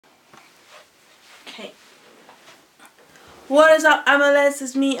Okay. What is up, MLS?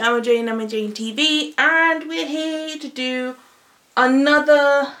 It's me, Amma Jane TV, and we're here to do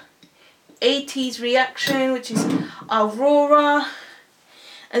another ATEEZ reaction, which is Aurora.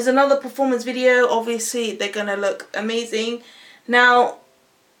 As another performance video. Obviously, they're gonna look amazing. Now,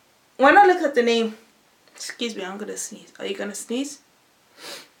 when I look at the name, excuse me, I'm gonna sneeze. Are you gonna sneeze?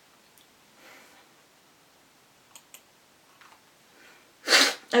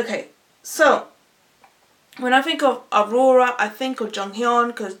 Okay, so when I think of Aurora, I think of Jonghyun,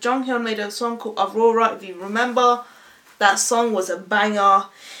 because Jonghyun made a song called Aurora. If you remember, that song was a banger.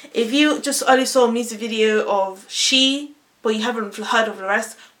 If you just only saw a music video of She, but you haven't heard of the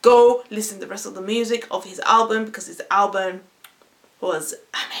rest, go listen to the rest of the music of his album, because his album was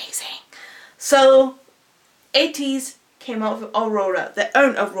amazing. So ATEEZ came out with Aurora, their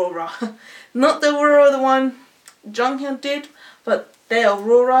own Aurora. Not the Aurora the one Jonghyun did, but their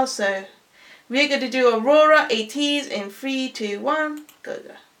Aurora. So we're going to do Aurora ATEEZ in 3, 2, 1, go.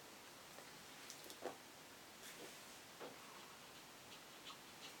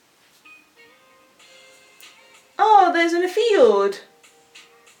 Oh, there's in a field.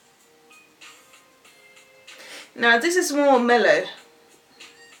 Now this is more mellow.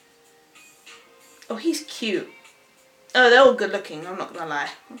 Oh, he's cute. Oh, they're all good looking, I'm not gonna lie.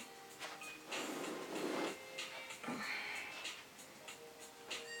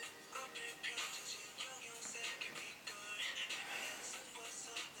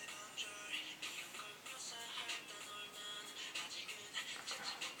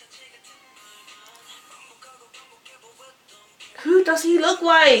 Who does he look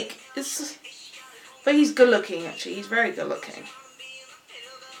like? But he's good looking, actually. He's very good looking.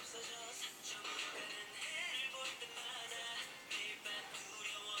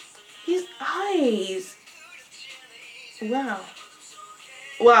 His eyes. Wow.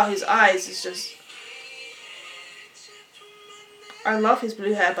 Wow, his eyes is just... I love his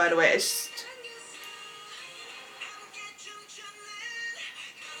blue hair, by the way. It's just...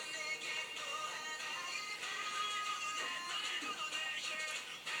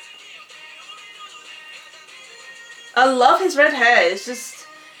 I love his red hair. It's just...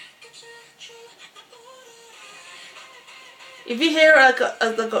 If you hear like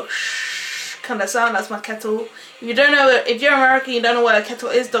a shh kind of sound, that's my kettle. If you don't know, if you're American, you don't know what a kettle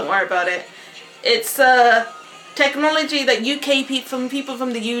is, don't worry about it. It's technology that people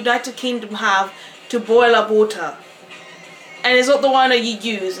from the United Kingdom have to boil up water, and it's not the one that you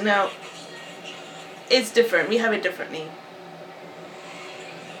use. Now, it's different. We have it differently.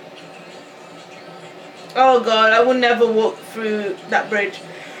 Oh God, I would never walk through that bridge.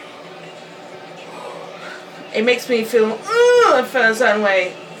 It makes me feel I feel a certain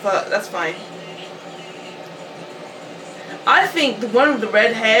way, but that's fine. I think the one with the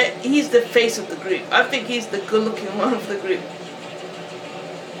red hair, he's the face of the group. I think he's the good looking one of the group.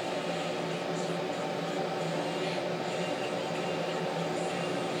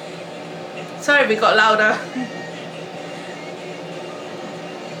 Sorry we got louder.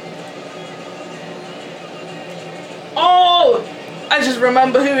 Oh! I just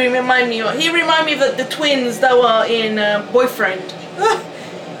remember who he reminded me of. He reminded me of the twins that were in Boyfriend.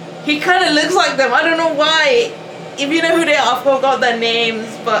 He kind of looks like them. I don't know why. If you know who they are, I forgot their names.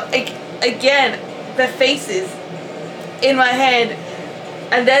 But again, their faces in my head.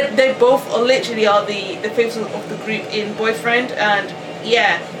 And they both are literally the faces of the group in Boyfriend. And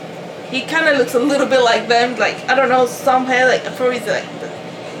yeah, he kind of looks a little bit like them. Like, I don't know, some hair, like probably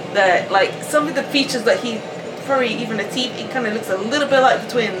like some of the features that he... Probably even the teeth, it kind of looks a little bit like the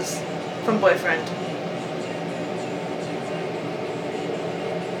twins from Boyfriend.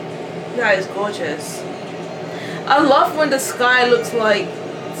 That is gorgeous. I love when the sky looks like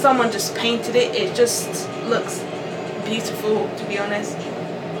someone just painted it. It just looks beautiful, to be honest.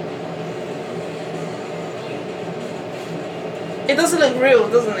 It doesn't look real,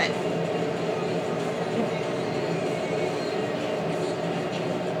 doesn't it?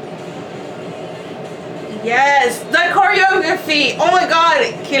 Yes, the choreography. Oh my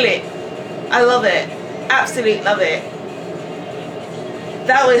God, kill it. I love it. Absolutely love it.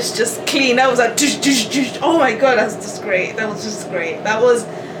 That was just clean. That was like, oh my God, that's just great. That was just great. That was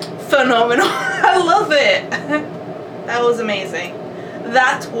phenomenal. I love it. That was amazing.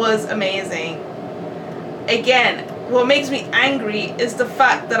 That was amazing. Again, what makes me angry is the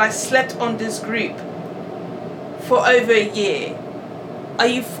fact that I slept on this group for over a year. Are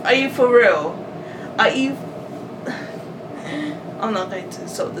you for real? Are you... I'm not going to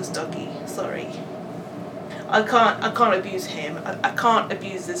insult this doggy. Sorry. I can't abuse him. I can't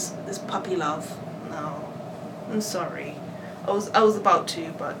abuse this puppy love. No. I'm sorry. I was about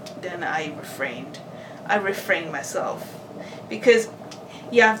to, but then I refrained. I refrained myself because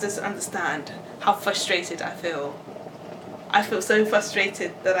you have to understand how frustrated I feel. I feel so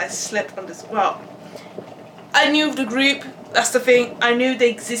frustrated that I slept on this. Well, I knew of the group. That's the thing. I knew they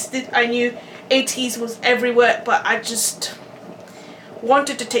existed. I knew ATEEZ was everywhere, but I just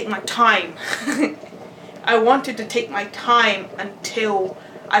wanted to take my time. I wanted to take my time until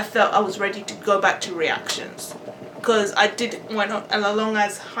I felt I was ready to go back to reactions, because I went on a long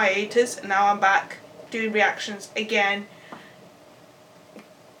as hiatus, and now I'm back doing reactions again.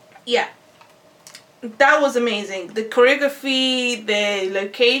 Yeah, that was amazing. The choreography, the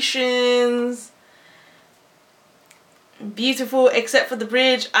locations, beautiful, except for the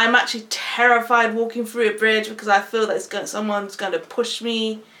bridge. I'm actually terrified walking through a bridge because I feel that someone's going to push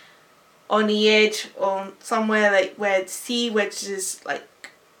me on the edge, or somewhere like where the sea wedge is like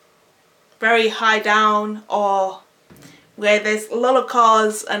very high down, or where there's a lot of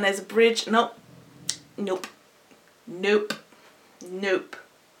cars and there's a bridge. Nope, nope, nope, nope.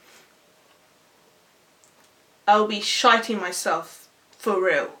 I'll be shiting myself for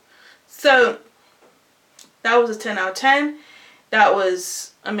real. So that was a 10 out of 10. That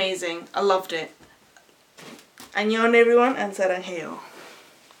was amazing. I loved it. Annyeong everyone, and sarang hayo.